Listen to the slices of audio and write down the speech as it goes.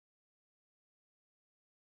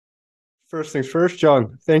First things first,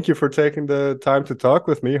 John, thank you for taking the time to talk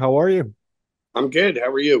with me. How are you? I'm good.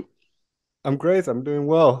 How are you? I'm great. I'm doing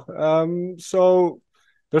well. So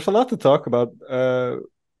there's a lot to talk about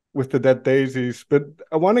with the Dead Daisies, but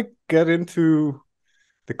I want to get into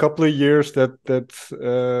the couple of years that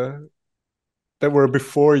were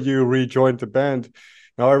before you rejoined the band.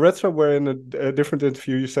 Now, I read somewhere in a different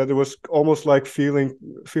interview you said it was almost like feeling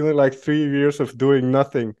like 3 years of doing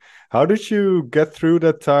nothing. How did you get through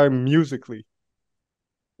that time musically?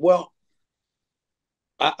 Well,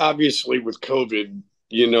 obviously with COVID,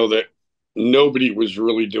 you know that nobody was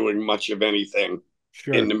really doing much of anything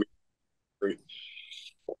in Sure. the military.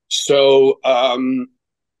 So,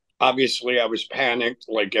 obviously I was panicked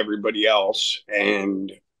like everybody else.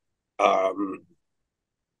 And um,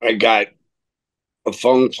 I got a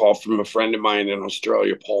phone call from a friend of mine in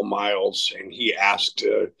Australia, Paul Miles, and he asked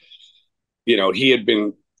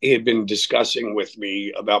he had been discussing with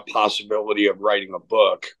me about possibility of writing a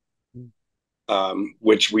book,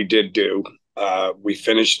 which we did do. We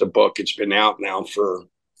finished the book. It's been out now for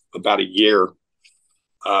about a year.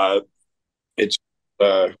 Uh, it's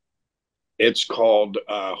uh, it's called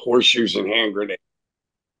Horseshoes and Hand Grenades.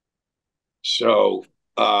 So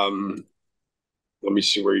let me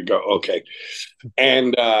see where you go. Okay,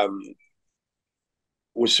 and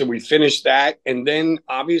so we finished that, and then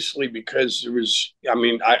obviously because there was, I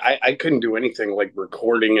mean, I couldn't do anything like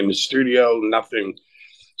recording in the studio, nothing.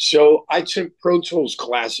 So I took Pro Tools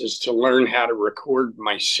classes to learn how to record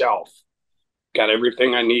myself. Got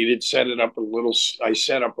everything I needed, I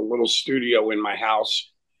set up a little studio in my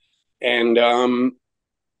house. And so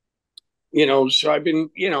I've been,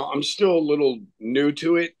 I'm still a little new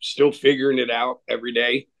to it, still figuring it out every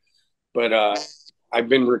day. But I've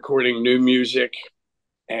been recording new music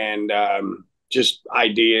and just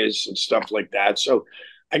ideas and stuff like that. So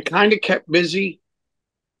I kind of kept busy,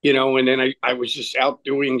 and then I was just out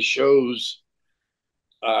doing shows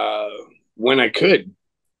uh when I could.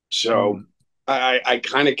 So Mm. I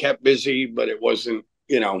kind of kept busy, but it wasn't,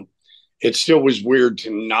 it still was weird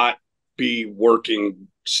to not be working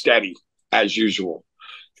steady as usual.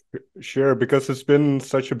 Sure, because it's been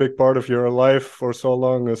such a big part of your life for so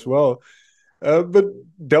long as well. But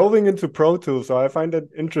delving into Pro Tools, I find that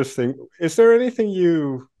interesting. Is there anything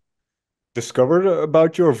you discovered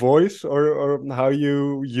about your voice or how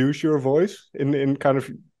you use your voice in kind of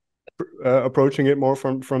approaching it more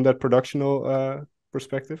from that productional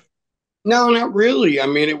perspective? No, not really. I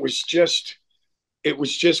mean, it was just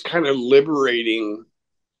kind of liberating,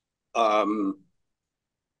 um,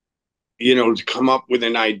 to come up with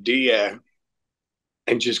an idea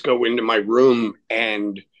and just go into my room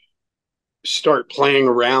and start playing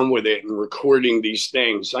around with it and recording these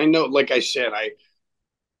things. I know, like I said,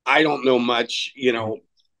 I don't know much,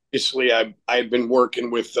 Obviously I've been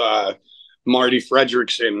working with Marty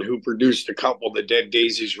Fredrickson, who produced a couple of the Dead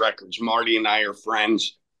Daisies records. Marty and I are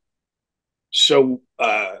friends. So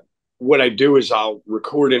what I do is I'll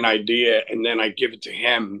record an idea and then I give it to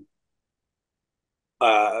him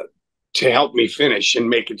uh, to help me finish and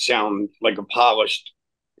make it sound like a polished,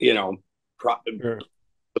 you know, pro- Sure.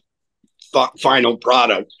 final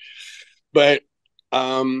product. But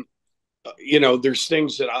um, there's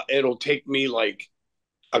things that it'll take me like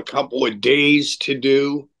a couple of days to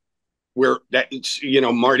do, where that it's,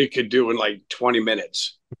 Marty could do in like 20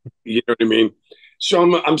 minutes. You know what I mean?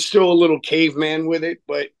 So I'm still a little caveman with it,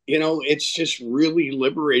 but it's just really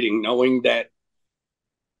liberating knowing that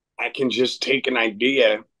I can just take an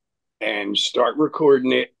idea and start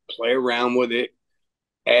recording it, play around with it,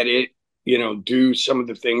 edit, do some of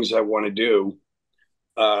the things I want to do.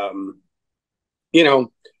 Um, you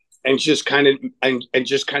know, and just kind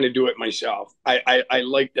of do it myself. I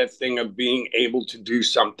like that thing of being able to do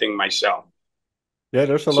something myself. Yeah,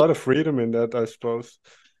 there's a So lot of freedom in that, I suppose.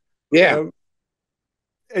 yeah, Um,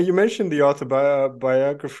 and you mentioned the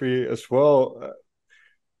autobiography as well.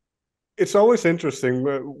 It's always interesting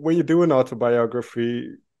when you do an autobiography.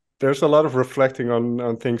 There's a lot of reflecting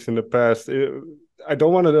on things in the past. I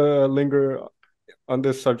don't want to linger on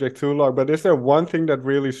this subject too long, but is there one thing that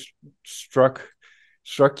really struck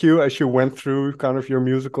you as you went through kind of your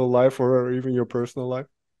musical life or even your personal life?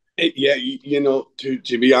 yeah.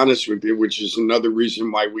 To be honest with you, which is another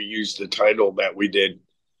reason why we used the title that we did.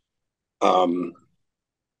 Um,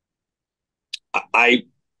 I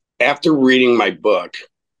After reading my book,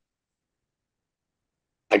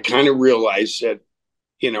 I kind of realized that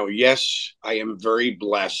yes, I am very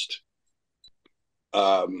blessed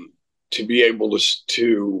to be able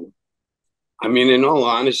to. I mean, in all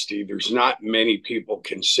honesty, there's not many people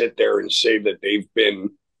can sit there and say that they've been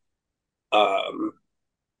um,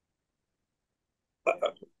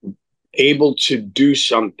 able to do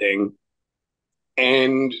something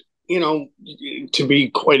and, to be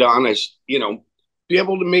quite honest, be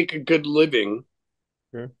able to make a good living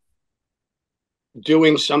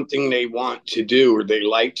doing something they want to do or they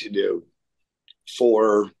like to do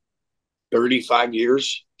for 35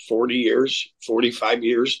 years, 40 years, 45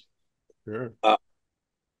 years. Sure. I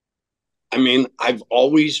mean, I've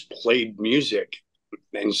always played music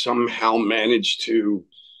and somehow managed to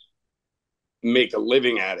make a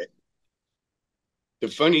living at it. The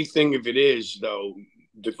funny thing of it is, though,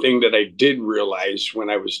 the thing that I did realize when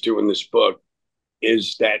I was doing this book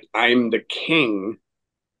is that I'm the king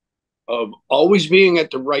of always being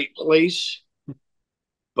at the right place,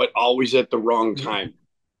 but always at the wrong time.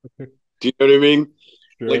 Do you know what I mean?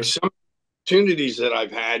 Sure. Like some opportunities that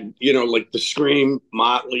I've had, like the Scream,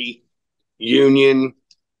 Motley, Union,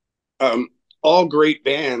 all great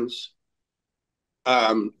bands.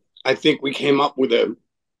 I think we came up with a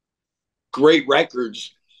great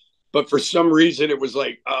records, but for some reason it was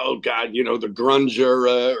like, oh God, the grunge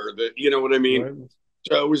era or you know what I mean? Right.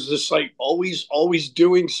 So it was just like always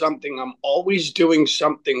doing something. I'm always doing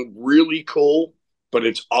something really cool, but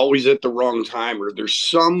it's always at the wrong time, or there's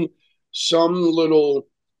some little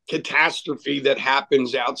catastrophe that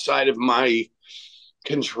happens outside of my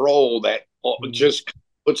control that just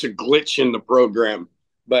puts a glitch in the program.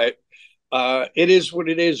 But it is what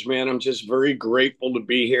it is, man. I'm just very grateful to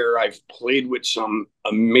be here. I've played with some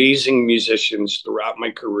amazing musicians throughout my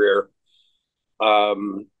career.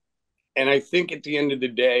 And I think at the end of the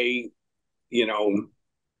day,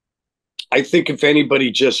 I think if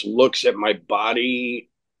anybody just looks at my body,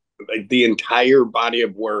 like the entire body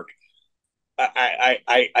of work,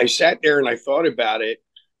 I sat there and I thought about it.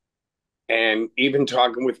 And even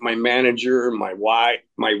talking with my manager, my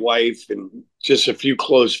wife, and just a few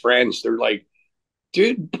close friends, they're like,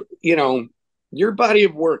 dude, your body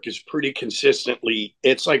of work is pretty consistently,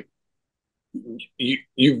 it's like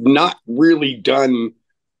you've not really done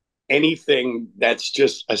anything that's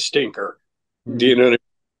just a stinker. Do you know what I mean?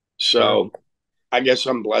 So I guess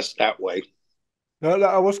I'm blessed that way. No,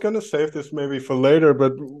 I was going to save this maybe for later,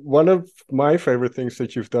 but one of my favorite things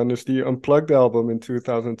that you've done is the Unplugged album in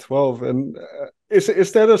 2012. And is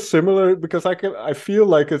that a similar, because I feel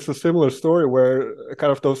like it's a similar story where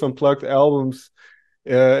kind of those Unplugged albums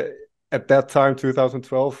at that time,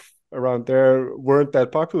 2012, around there, weren't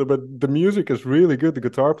that popular, but the music is really good. The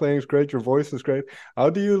guitar playing is great. Your voice is great. How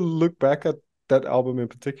do you look back at that album in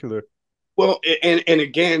particular? Well, and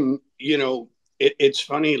again, it's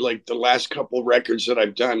funny, like the last couple records that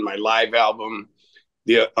I've done, my live album,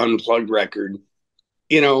 the Unplugged record,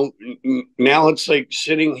 now it's like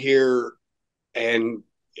sitting here and,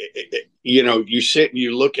 you sit and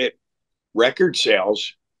you look at record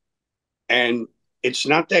sales and it's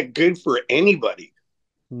not that good for anybody.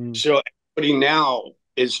 So everybody now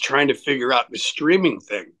is trying to figure out the streaming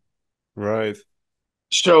thing. Right.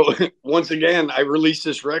 So once again, I released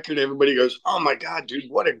this record. Everybody goes, oh my God, dude,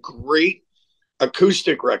 what a great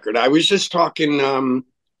acoustic record. I was just talking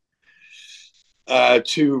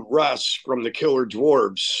to Russ from the Killer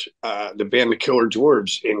Dwarves, the band the Killer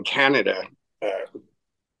Dwarves in Canada,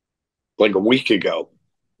 like a week ago.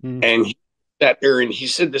 And he sat there and he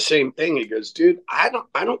said the same thing. He goes, dude, I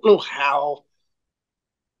don't know how.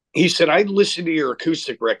 He said, I listen to your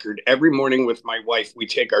acoustic record every morning with my wife. We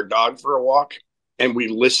take our dog for a walk and we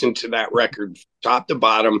listen to that record top to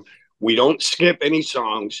bottom. We don't skip any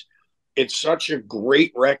songs. It's such a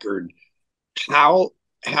great record. How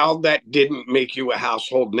that didn't make you a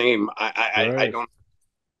household name, I don't.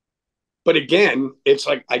 But again, it's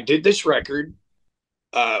like I did this record.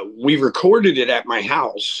 We recorded it at my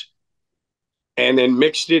house and then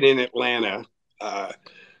mixed it in Atlanta.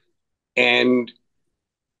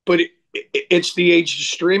 But it's the age of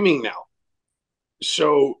streaming now.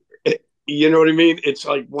 So, you know what I mean? It's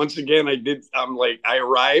like, once again, I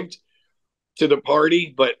arrived to the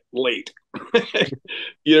party, but late.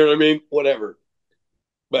 You know what I mean? Whatever.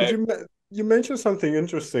 But you mentioned something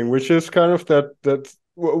interesting, which is kind of that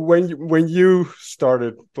when you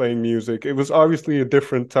started playing music, it was obviously a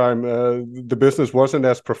different time. The business wasn't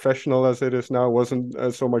as professional as it is now. It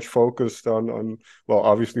wasn't so much focused on well,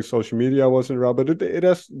 obviously social media wasn't around, but it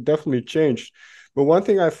has definitely changed. But one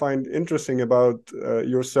thing I find interesting about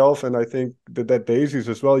yourself, and I think the Dead Daisies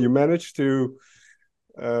as well, you managed to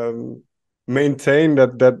maintain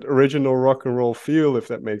that original rock and roll feel, if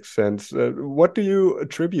that makes sense. What do you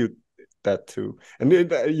attribute that to? And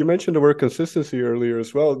you mentioned the word consistency earlier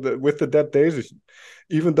as well. With the Dead Daisies,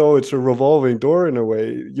 even though it's a revolving door in a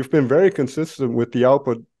way, you've been very consistent with the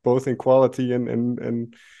output, both in quality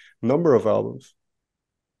and number of albums.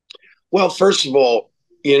 Well, first of all,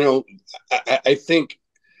 you know, I think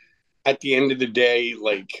at the end of the day,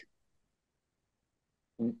 like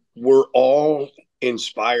we're all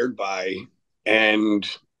inspired by and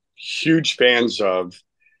huge fans of,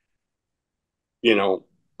 the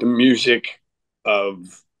music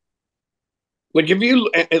of, like, if you,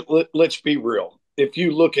 let's be real, if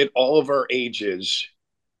you look at all of our ages,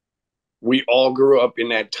 we all grew up in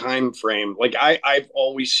that time frame. Like I've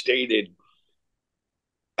always stated,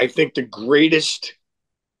 I think the greatest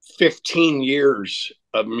 15 years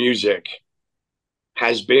of music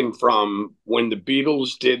has been from when the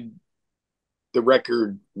Beatles did the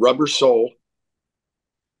record Rubber Soul.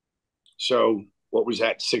 So what was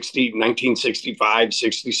that, 1965,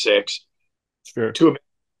 66, Sure. to about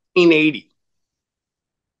 1980.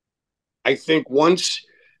 I think once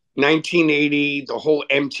 1980, the whole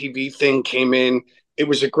MTV thing came in, it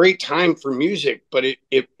was a great time for music, but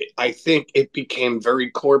I think it became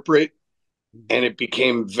very corporate and it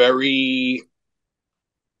became very,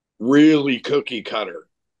 really cookie cutter.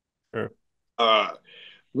 Sure.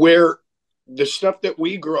 Where the stuff that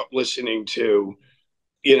we grew up listening to,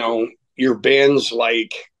 your bands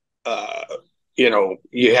like,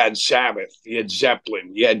 you had Sabbath, you had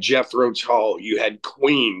Zeppelin, you had Jethro Tull, you had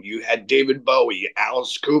Queen, you had David Bowie,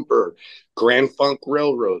 Alice Cooper, Grand Funk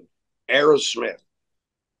Railroad, Aerosmith,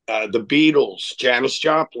 the Beatles, Janis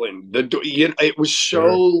Joplin. It was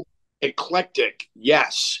so eclectic.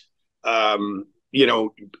 Yes. Like,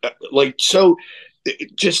 so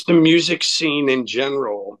just the music scene in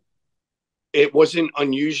general, it wasn't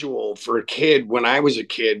unusual for a kid. When I was a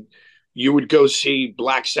kid, you would go see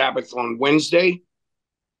Black Sabbath on Wednesday,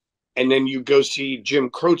 and then you go see Jim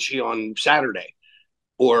Croce on Saturday,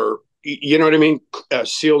 or you know what I mean,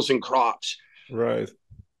 Seals and Crofts. Right.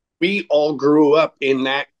 We all grew up in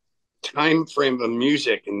that time frame of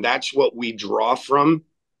music, and that's what we draw from.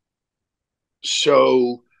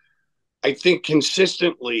 So I think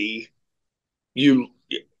consistently,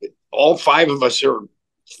 all five of us are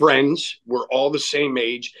friends. We're all the same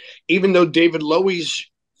age, even though David Lowey's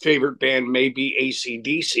favorite band may be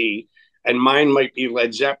AC/DC and mine might be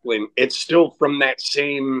Led Zeppelin. It's still from that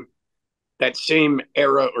same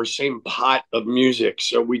era or same pot of music.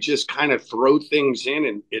 So we just kind of throw things in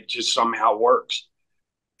and it just somehow works.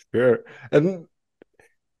 Sure. And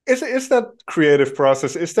is that creative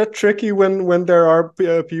process, is that tricky when there are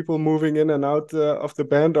people moving in and out of the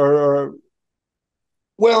band, or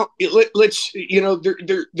Well, let's,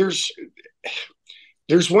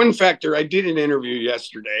 there's one factor. I did an interview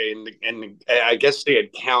yesterday, and I guess they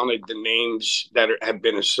had counted the names that have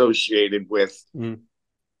been associated with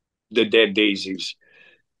the Dead Daisies,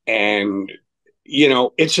 and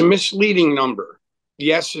it's a misleading number.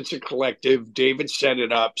 Yes, it's a collective. David set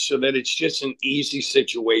it up so that it's just an easy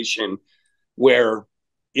situation where,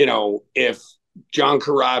 if John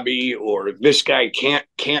Corabi or this guy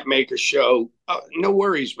can't make a show, no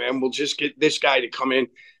worries, man. We'll just get this guy to come in.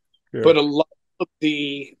 yeah. But a lot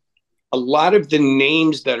of the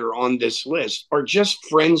names that are on this list are just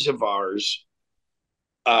friends of ours,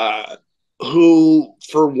 who,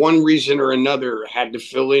 for one reason or another, had to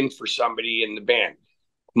fill in for somebody in the band.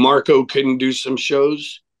 Marco couldn't do some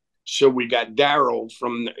shows, so we got Daryl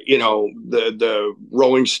from the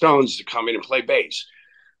Rolling Stones to come in and play bass.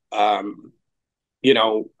 There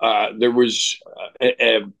was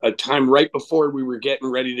a time right before we were getting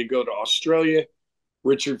ready to go to Australia.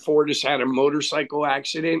 Richard Fortas had a motorcycle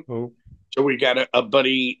accident. Oh. So we got a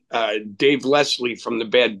buddy, Dave Leslie from the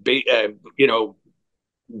band, Baby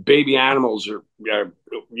Animals, or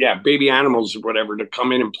Baby Animals or whatever, to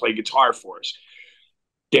come in and play guitar for us.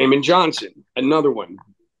 Damon Johnson, another one.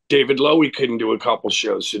 David Lowy couldn't do a couple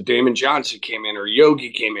shows, so Damon Johnson came in, or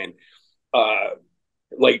Yogi came in.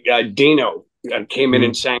 Dino came in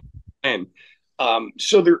and sang. And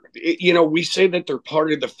so they're, we say that they're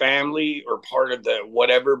part of the family or part of the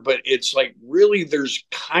whatever, but it's like, really, there's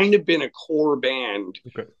kind of been a core band.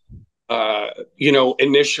 Okay.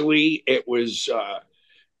 Initially it was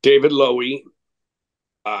David Lowy,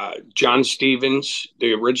 John Stevens,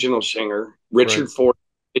 the original singer, Richard Ford,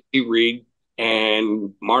 Izzy Reed,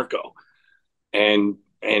 and Marco. And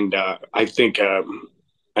I think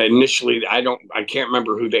initially I can't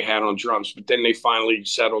remember who they had on drums, but then they finally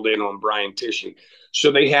settled in on Brian Tishy.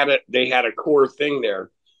 So they had a core thing there.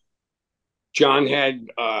 John had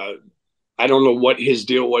I don't know what his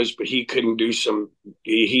deal was, but he couldn't do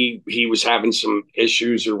he was having some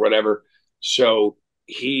issues or whatever. So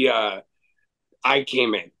I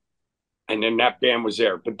came in, and then that band was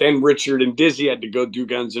there. But then Richard and Dizzy had to go do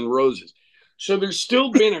Guns N' Roses. So there's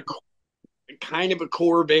still been a kind of a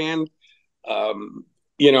core band,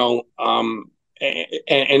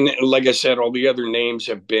 and like I said, all the other names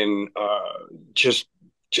have been just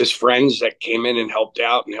just friends that came in and helped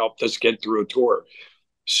out and helped us get through a tour.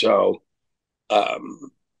 So,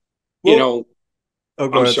 um, you Well, know, oh,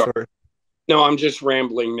 go I'm ahead. sorry. Sorry. No, I'm just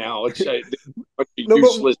rambling now. It's a No,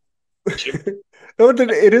 useless. no,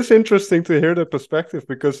 it is interesting to hear that perspective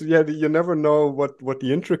because yeah, you never know what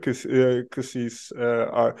the intricacies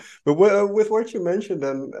are. But with what you mentioned,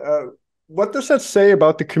 then what does that say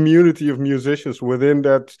about the community of musicians within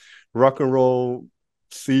that rock and roll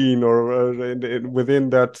scene or within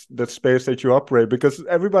that space that you operate? Because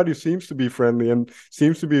everybody seems to be friendly and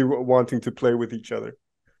seems to be wanting to play with each other.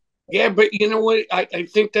 Yeah, but you know what? I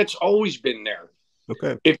think that's always been there.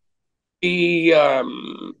 Okay. If the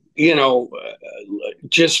you know,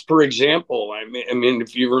 just for example, I mean,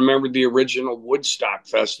 if you remember the original Woodstock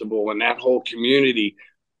Festival and that whole community,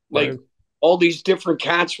 like Right. all these different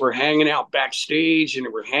cats were hanging out backstage and they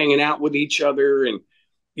were hanging out with each other, and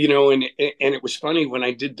you know, and it was funny when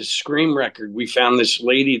I did the Scream record, we found this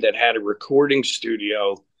lady that had a recording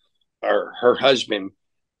studio, or her husband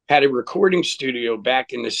had a recording studio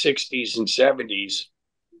back in the 60s and 70s,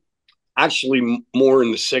 actually more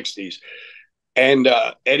in the 60s. And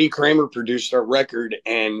Eddie Kramer produced our record,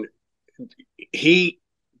 and he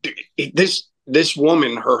this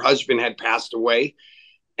woman, her husband had passed away,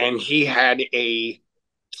 and he had a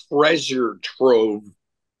treasure trove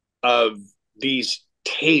of these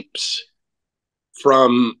tapes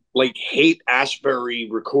from like Haight Ashbury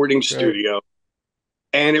recording Right. studio.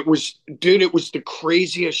 And it was, dude, it was the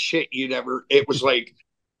craziest shit you'd ever, it was like,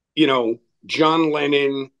 you know, John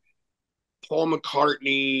Lennon, Paul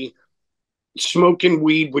McCartney, smoking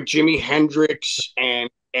weed with Jimi Hendrix and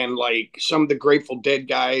like some of the Grateful Dead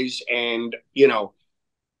guys and, you know,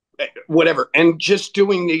 whatever. And just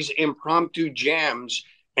doing these impromptu jams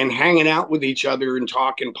and hanging out with each other and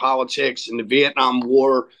talking politics and the Vietnam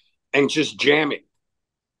War and just jamming.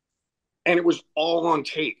 And it was all on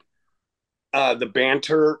tape. The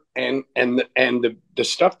banter and the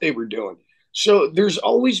stuff they were doing. So there's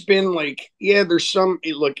always been like, yeah, there's some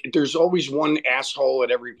look, there's always one asshole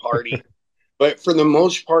at every party. But for the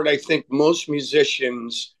most part, I think most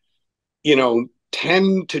musicians, you know,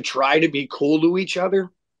 tend to try to be cool to each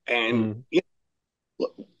other. And Mm. you know,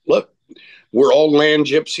 look, we're all land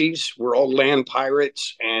gypsies, we're all land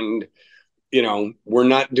pirates, and you know, we're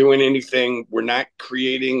not doing anything. We're not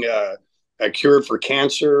creating a cure for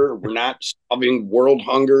cancer. We're not solving world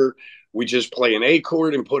hunger. We just play an A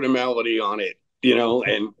chord and put a melody on it, you know,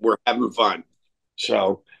 and we're having fun.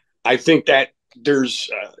 So I think that there's,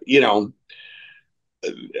 you know,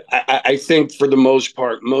 I think for the most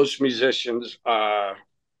part, most musicians,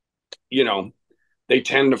 you know, they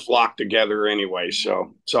tend to flock together anyway.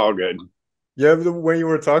 So it's all good. Yeah, when you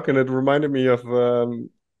were talking, it reminded me of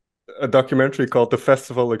a documentary called The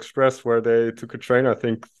Festival Express, where they took a train, I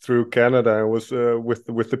think, through Canada and was with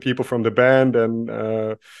the people from the band,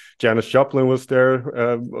 and Janis Joplin was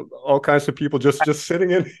there. All kinds of people just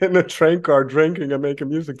sitting in a train car, drinking and making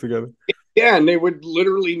music together. Yeah, and they would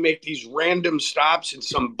literally make these random stops in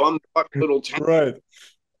some bumfuck little town, Right.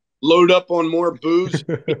 load up on more booze,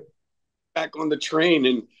 back on the train.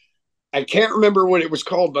 And I can't remember what it was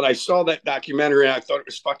called, but I saw that documentary and I thought it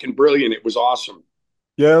was fucking brilliant. It was awesome.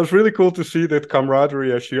 Yeah, it was really cool to see that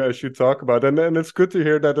camaraderie as you talk about, and it's good to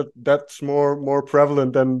hear that that's more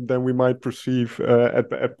prevalent than we might perceive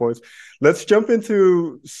at points. Let's jump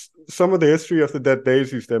into some of the history of the Dead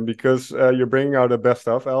Daisies then, because you're bringing out a best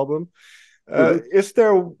of album. Mm-hmm. Is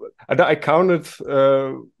there? I counted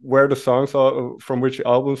where the songs are from, which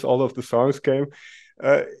albums all of the songs came.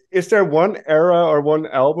 Is there one era or one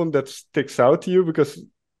album that sticks out to you? Because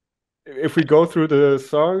if we go through the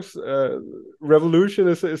songs, Revolution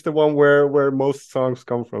is the one where most songs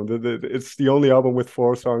come from. It's the only album with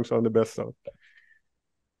 4 songs on the best song.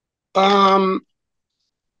 Um,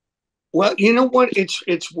 well, you know what?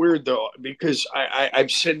 It's weird though, because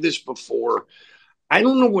I've said this before. I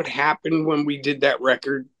don't know what happened when we did that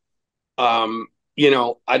record. You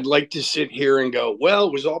know, I'd like to sit here and go, well,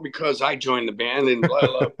 it was all because I joined the band and blah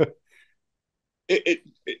blah.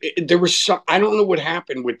 There was some, I don't know what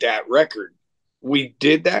happened with that record. We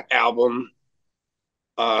did that album,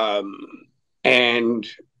 um, and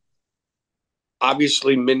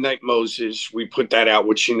obviously Midnight Moses. We put that out,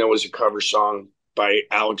 which you know is a cover song by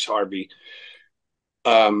Alex Harvey.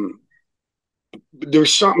 Um,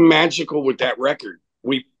 there's something magical with that record.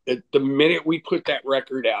 We the minute we put that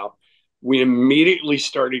record out, we immediately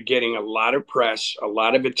started getting a lot of press, a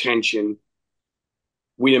lot of attention.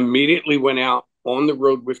 We immediately went out on the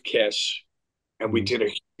road with Kiss, and we Mm. did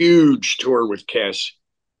a huge tour with Kiss.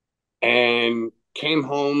 And came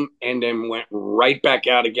home, and then went right back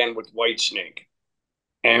out again with Whitesnake.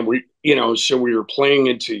 And so we were playing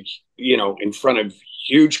in front of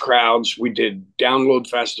huge crowds. We did Download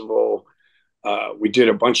Festival. We did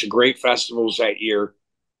a bunch of great festivals that year.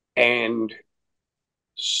 And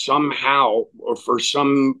somehow, or for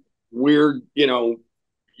some weird,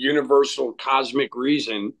 universal cosmic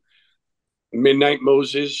reason, Midnight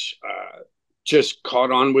Moses just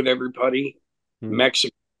caught on with everybody.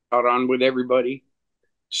 Mexico caught on with everybody.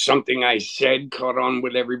 Something I Said caught on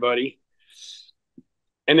with everybody.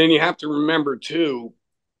 And then you have to remember too,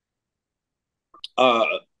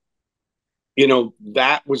 that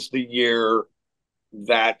was the year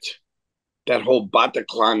that whole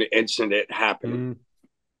Bataclan incident happened.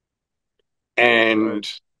 And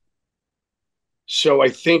right. So I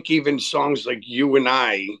think even songs like You and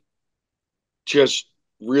I just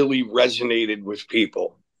really resonated with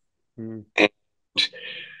people. And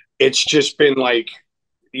it's just been like,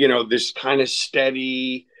 this kind of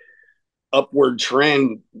steady upward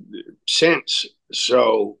trend since.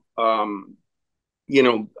 So, that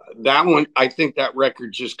one, I think that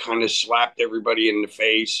record just kind of slapped everybody in the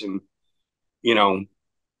face, and,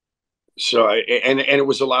 so and it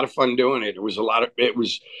was a lot of fun doing it. There was a lot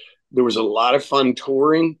of fun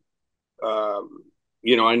touring. I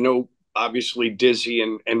know obviously Dizzy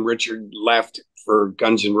and Richard left for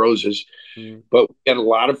Guns N' Roses, but we had a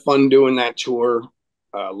lot of fun doing that tour,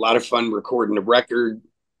 a lot of fun recording the record.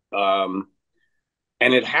 And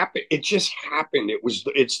it happened. It just happened.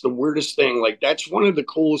 It's the weirdest thing. Like, that's one of the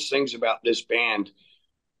coolest things about this band.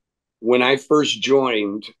 When I first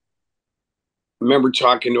joined, I remember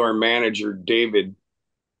talking to our manager, David,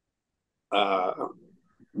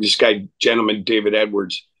 this gentleman, David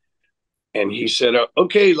Edwards. And he said,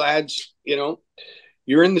 okay, lads,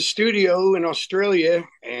 you're in the studio in Australia,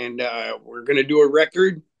 and we're going to do a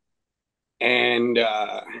record, and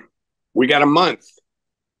we got a month.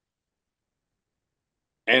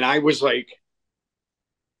 And I was like,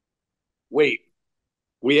 wait,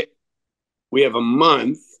 we have a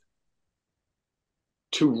month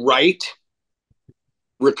to write,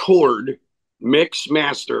 record, mix,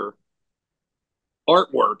 master,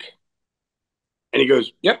 artwork. And he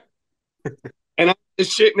goes, yep. And I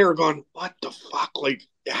was sitting there going, what the fuck? Like,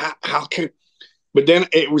 how can, but then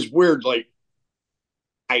it was weird. Like,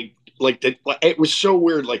 it was so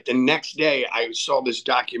weird. Like, the next day I saw this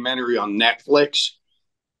documentary on Netflix.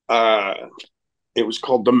 It was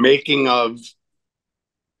called The Making of.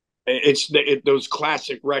 It's those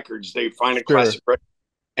classic records. They find a classic record,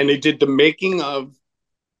 and they did The Making of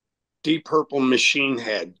Deep Purple Machine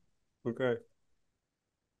Head. Okay.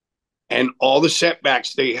 And all the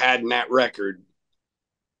setbacks they had in that record,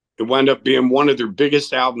 it wound up being one of their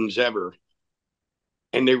biggest albums ever.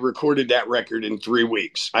 And they recorded that record in 3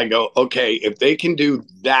 weeks. I go, okay, if they can do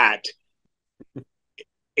that,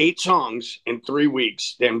 8 songs in 3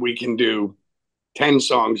 weeks, then we can do 10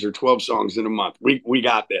 songs or 12 songs in a month. We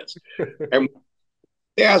got this. And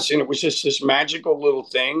yes, and it was just this magical little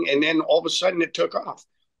thing. And then all of a sudden it took off.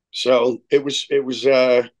 So it was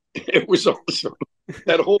awesome.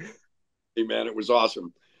 That whole thing, man, it was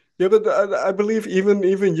awesome. Yeah, but I believe even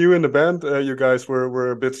you in the band, you guys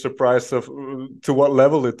were a bit surprised of to what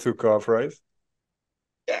level it took off, right?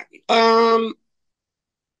 Yeah.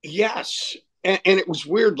 Yes. And it was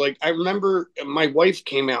weird. Like, I remember my wife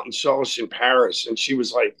came out and saw us in Paris, and she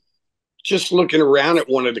was like, just looking around at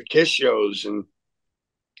one of the Kiss shows,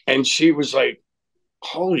 and she was like,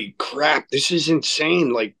 holy crap, this is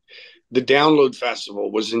insane. Like, the Download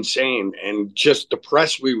Festival was insane, and just the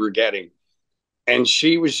press we were getting. And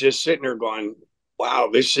she was just sitting there going,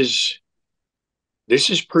 wow, this is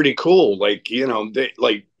pretty cool. Like,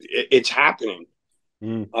 it's happening.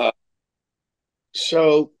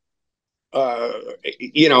 So,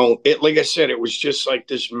 like I said, it was just like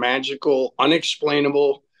this magical,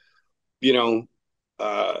 unexplainable, thing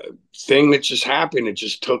that just happened. It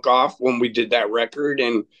just took off when we did that record,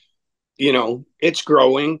 and, it's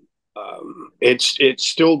growing. It's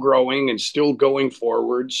still growing and still going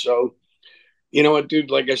forward. So, dude,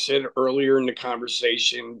 like I said earlier in the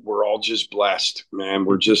conversation, we're all just blessed, man.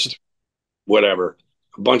 We're just whatever,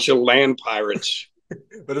 a bunch of land pirates.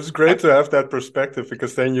 But it's great to have that perspective,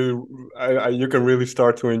 because then you can really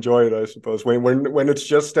start to enjoy it, I suppose. When it's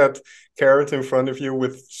just that carrot in front of you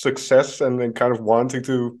with success and kind of wanting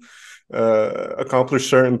to accomplish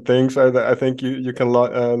certain things, I think you can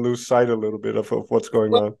lose sight a little bit of what's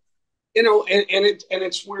going on. And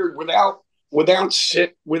it's weird without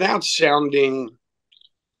sounding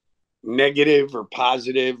negative or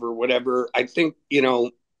positive or whatever. I think,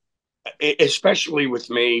 especially with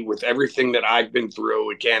me, with everything that I've been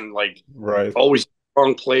through, again, like Right. always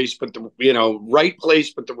wrong place, but the, right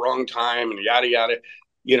place, but the wrong time, and yada, yada.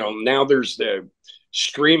 Now there's the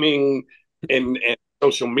streaming and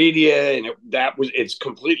social media, and it's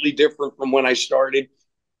completely different from when I started.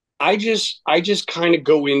 I just kind of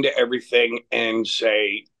go into everything and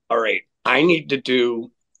say, all right, I need to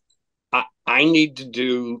do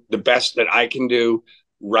the best that I can do,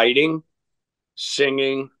 writing,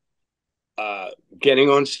 singing, uh, getting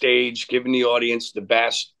on stage, giving the audience the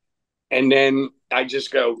best. And then I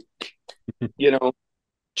just go, you know,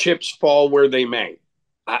 chips fall where they may.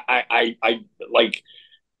 I like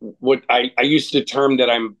what I used to term that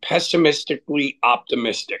I'm pessimistically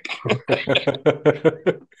optimistic.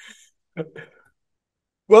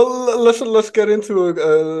 Well, let's get into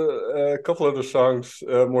a couple of the songs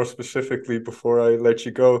more specifically before I let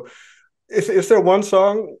you go. Is there one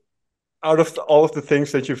song out of all of the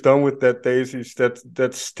things that you've done with Dead Daisies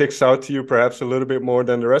that sticks out to you perhaps a little bit more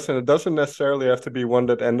than the rest? And it doesn't necessarily have to be one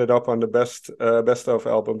that ended up on the best of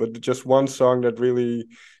album, but just one song that really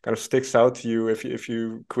kind of sticks out to you if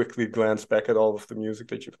you quickly glance back at all of the music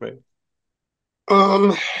that you've made.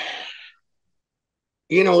 um,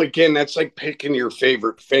 again, that's like picking your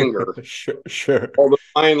favorite finger. Sure. Although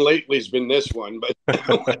mine lately has been this one, but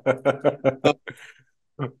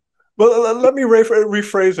Well, let me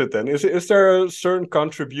rephrase it then. Is there a certain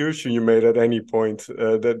contribution you made at any point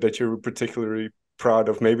that you're particularly proud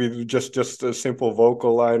of? Maybe just a simple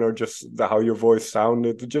vocal line, or just how your voice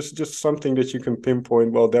sounded. Just something that you can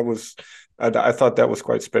pinpoint. Well, that was I thought that was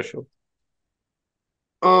quite special.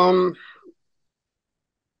 wow,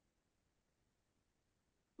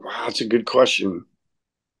 that's a good question.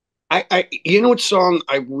 What song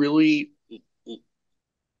I really,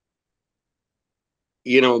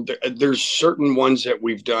 there's certain ones that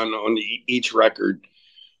we've done on each record.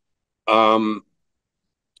 Um,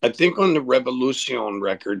 I think on the Revolución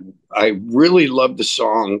record, I really love the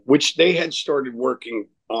song, which they had started working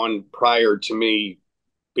on prior to me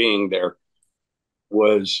being there.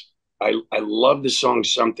 Was I love the song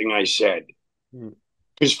 "Something I Said," Mm.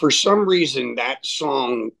 because for some reason that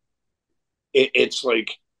song, it's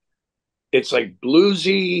like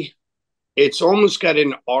bluesy. It's almost got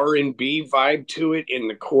an R&B vibe to it in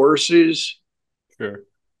the choruses, Sure.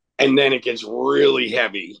 and then it gets really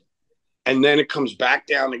heavy, and then it comes back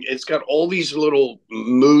down. It's got all these little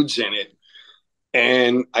moods in it,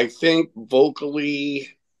 and I think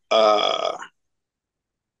vocally,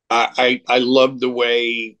 I love the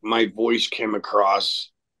way my voice came across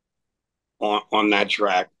on that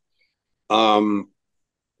track. Um,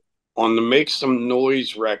 on the Make Some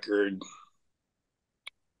Noise record,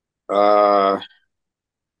 uh,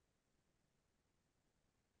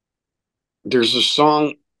 there's a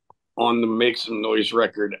song on the Make Some Noise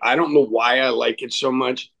record. I don't know why I like it so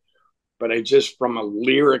much, but I just, from a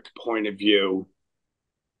lyric point of view,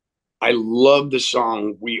 I love the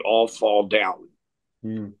song We All Fall Down,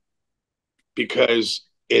 Mm. because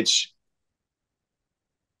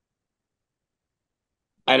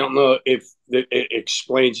I don't know if it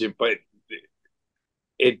explains it, but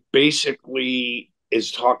it basically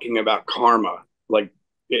is talking about karma, like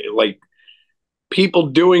people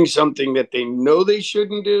doing something that they know they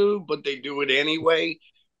shouldn't do, but they do it anyway.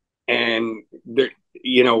 And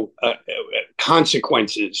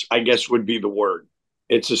consequences, I guess, would be the word.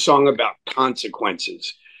 It's a song about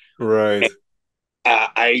consequences. Right. And,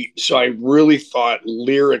 I really thought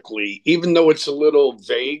lyrically, even though it's a little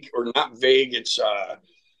vague, or not vague, it's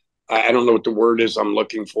I don't know what the word is I'm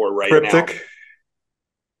looking for right now. Cryptic.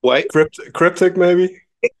 What? Cryptic, maybe.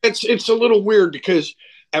 It's a little weird, because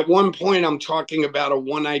at one point I'm talking about a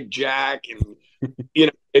one-eyed Jack, and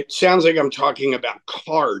it sounds like I'm talking about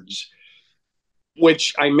cards,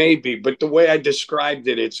 which I may be, but the way I described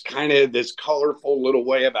it, it's kind of this colorful little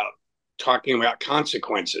way about talking about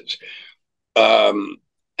consequences. Um,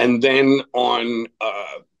 and then on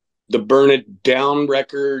the Burn It Down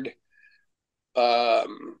record,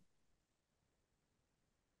 um,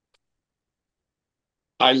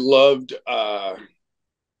 I loved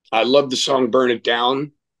the song "Burn It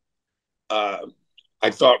Down." Uh,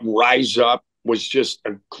 I thought "Rise Up" was just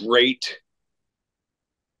a great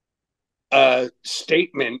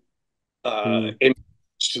statement Mm.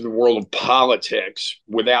 into the world of politics,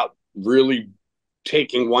 without really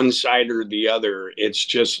taking one side or the other. It's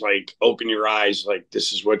just like, open your eyes, like,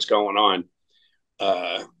 this is what's going on.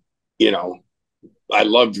 Uh, you know, I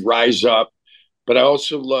loved "Rise Up," but I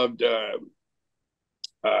also loved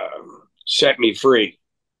 "Set Me Free."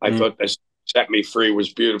 I Mm. thought that "Set Me Free"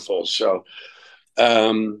 was beautiful. So,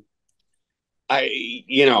 um, I,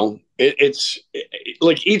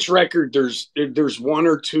 like each record, there's one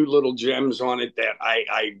or two little gems on it that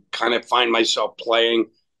I kind of find myself playing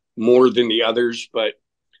more than the others, but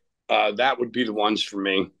that would be the ones for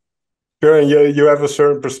me. Sure, and you have a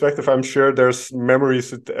certain perspective. I'm sure there's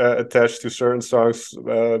memories attached to certain songs,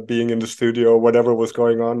 being in the studio, whatever was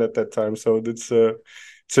going on at that time. So it's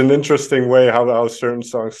an interesting way how certain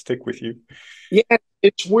songs stick with you. Yeah,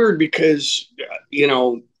 it's weird because you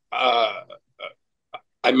know, uh,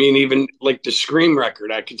 I mean, even like the Scream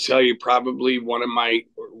record, I could tell you probably one of my,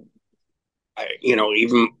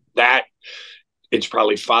 even that it's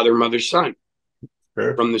probably Father, Mother, Son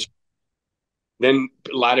Sure. from this. Then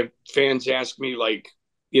a lot of fans ask me like,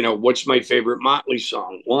 what's my favorite Motley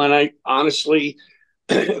song? Well, and I honestly,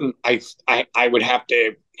 I would have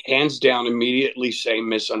to hands down immediately say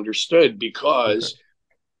Misunderstood Okay. because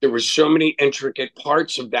there was so many intricate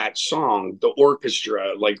parts of that song, the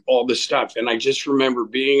orchestra, like all the stuff. And I just remember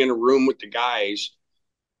being in a room with the guys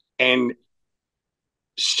and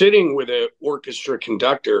sitting with an orchestra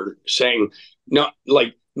conductor saying, no,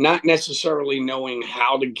 like not necessarily knowing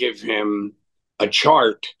how to give him a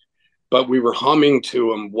chart, but we were humming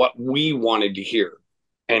to him what we wanted to hear.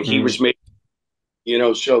 And he Mm. was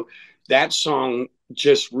making, so that song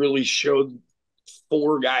just really showed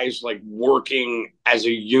four guys like working as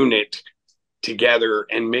a unit together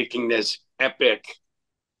and making this epic,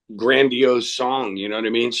 grandiose song. You know what I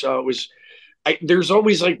mean? So it was, there's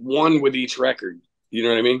always like one with each record. You know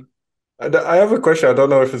what I mean? I have a question. I don't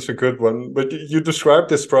know if it's a good one, but you described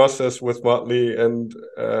this process with Motley, and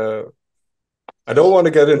I don't want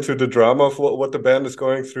to get into the drama of what the band is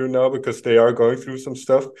going through now because they are going through some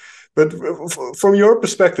stuff. But from your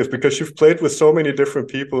perspective, because you've played with so many different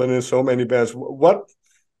people and in so many bands,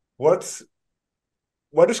 what's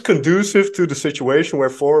what is conducive to the situation where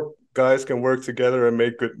four guys can work together and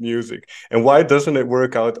make good music, and why doesn't it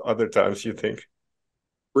work out other times, you think?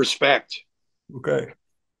 Respect. Okay.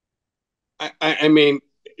 I mean,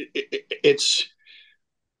 it's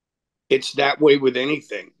that way with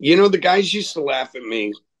anything. The guys used to laugh at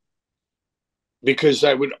me because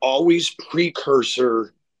I would always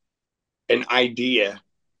precursor an idea,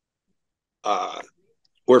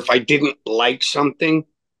 or if I didn't like something,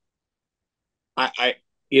 I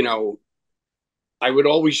you know, I would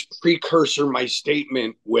always precursor my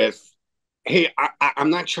statement with, "Hey, I'm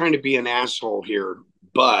not trying to be an asshole here,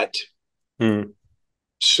 but." Hmm.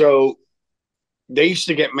 So they used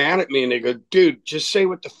to get mad at me and they go, "Dude, just say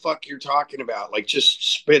what the fuck you're talking about. Like,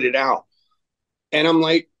 just spit it out." And I'm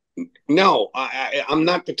like, "No, I'm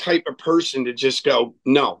not the type of person to just go,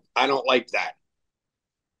 no, I don't like that."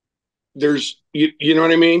 You know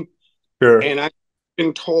what I mean? Sure. And I've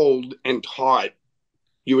been told and taught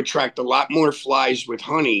you attract a lot more flies with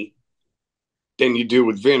honey than you do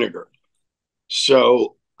with vinegar.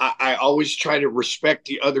 So I always try to respect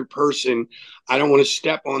the other person. I don't want to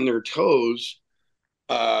step on their toes.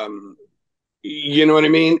 Um, you know what I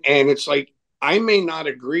mean? And it's like, I may not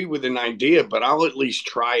agree with an idea, but I'll at least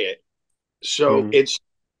try it. So Hmm.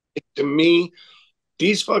 to me,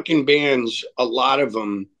 these fucking bands, a lot of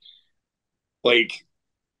them, like,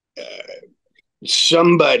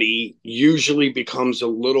 somebody usually becomes a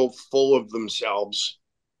little full of themselves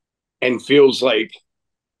and feels like,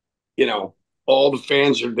 you know, all the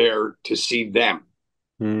fans are there to see them.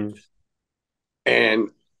 Hmm. And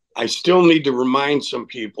I still need to remind some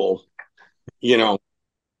people, you know,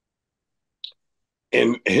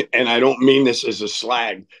 and I don't mean this as a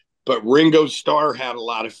slag, but Ringo Starr had a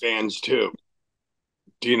lot of fans too.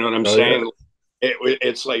 Do you know what I'm Oh yeah. saying?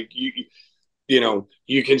 It's like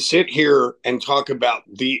you can sit here and talk about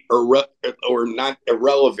the or not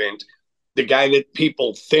irrelevant, the guy that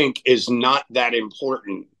people think is not that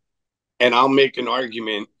important, and I'll make an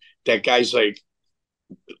argument that guys like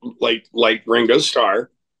Ringo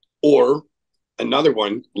Starr or another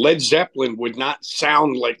one, Led Zeppelin would not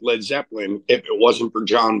sound like Led Zeppelin if it wasn't for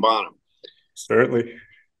John Bonham. Certainly.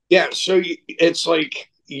 Yeah, so it's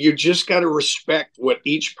like you just got to respect what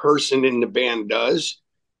each person in the band does.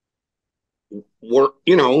 Work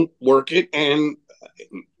it and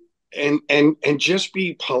just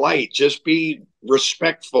be polite, just be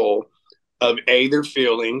respectful of A, their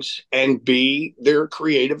feelings, and B, their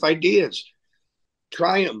creative ideas.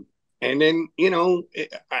 Try them. And then,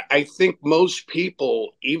 I think most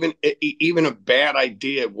people, even a bad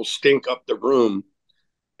idea will stink up the room.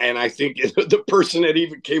 And I think the person that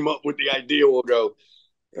even came up with the idea will go,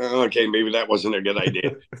 "Oh, okay, maybe that wasn't a good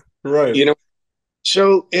idea." Right. You know,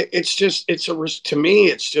 so to me,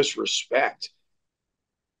 it's just respect.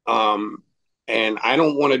 Um, and I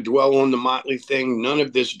don't want to dwell on the Motley thing. None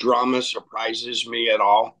of this drama surprises me at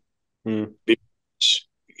all. Hmm. Because,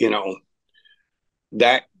 you know,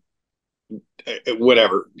 that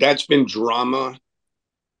whatever. That's been drama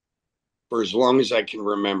for as long as I can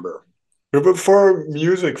remember. But for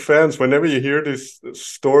music fans, whenever you hear these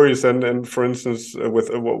stories, and for instance, with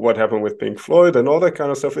what happened with Pink Floyd and all that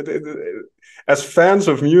kind of stuff, as fans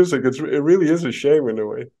of music, it really is a shame in a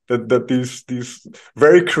way that these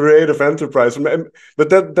very creative enterprise. But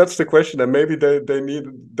that's the question, and maybe they need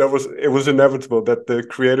it was inevitable that the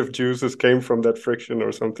creative juices came from that friction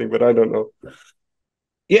or something. But I don't know.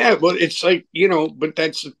 Yeah, well, it's like, but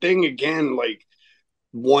that's the thing again, like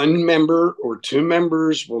one member or two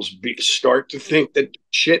members will start to think that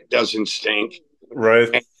shit doesn't stink,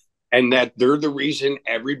 right? And that they're the reason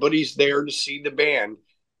everybody's there to see the band.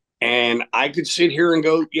 And I could sit here and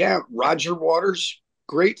go, yeah, Roger Waters,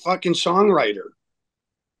 great fucking songwriter.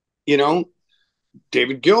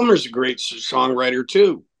 David Gilmour's a great songwriter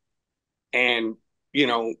too. And,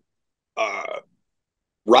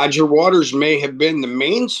 Roger Waters may have been the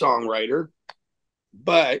main songwriter,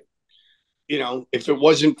 but if it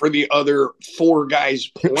wasn't for the other four guys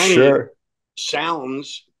playing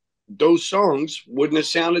sounds, those songs wouldn't have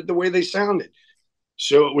sounded the way they sounded.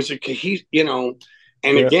 So it was a cohesive,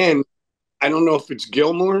 and again, I don't know if it's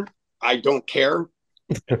Gilmour. I don't care.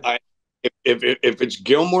 If it's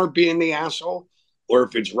Gilmour being the asshole or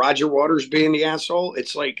if it's Roger Waters being the asshole,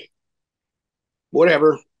 it's like,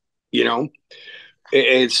 whatever, it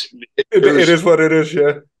is what it is.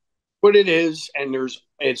 Yeah. What it is. And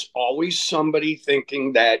it's always somebody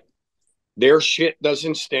thinking that their shit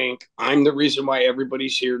doesn't stink. I'm the reason why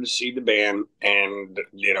everybody's here to see the band. And,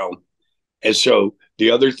 and so the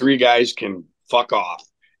other three guys can fuck off.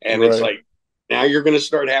 And it's like, now you're going to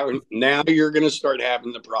start having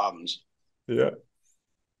the problems. Yeah.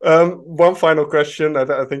 One final question.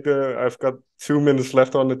 I think I've got 2 minutes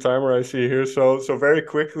left on the timer I see here. So very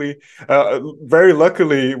quickly, very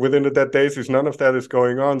luckily within the Dead Daisies, none of that is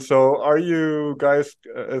going on. So are you guys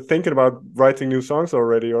thinking about writing new songs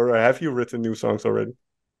already, or have you written new songs already?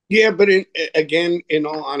 Yeah, but in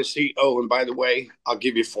all honesty, and by the way, I'll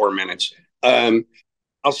give you 4 minutes.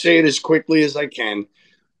 I'll say it as quickly as I can.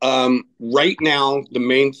 Right now, the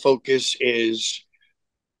main focus is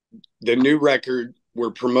the new record.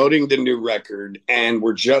 We're promoting the new record, and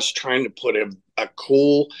we're just trying to put a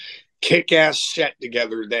cool, kick-ass set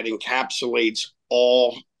together that encapsulates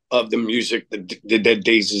all of the music that the Dead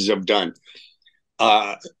Daisies have done.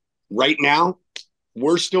 Right now,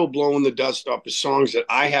 we're still blowing the dust off of songs that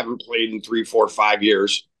I haven't played in 3, 4, 5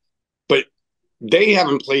 years, but they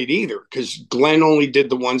haven't played either because Glenn only did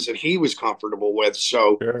the ones that he was comfortable with.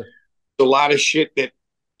 So a lot of shit that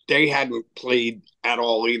they hadn't played at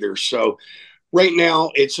all either. So right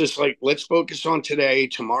now it's just like, let's focus on today.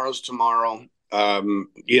 Tomorrow's tomorrow.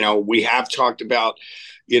 We have talked about,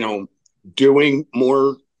 doing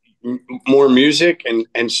more music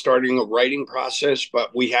and starting a writing process,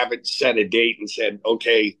 but we haven't set a date and said,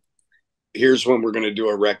 okay, here's when we're going to do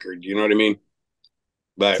a record. You know what I mean?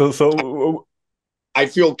 But I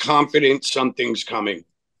feel confident something's coming.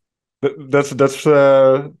 That's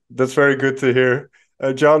very good to hear.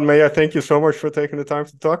 John, may I thank you so much for taking the time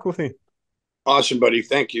to talk with me. Awesome, buddy.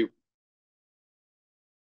 Thank you.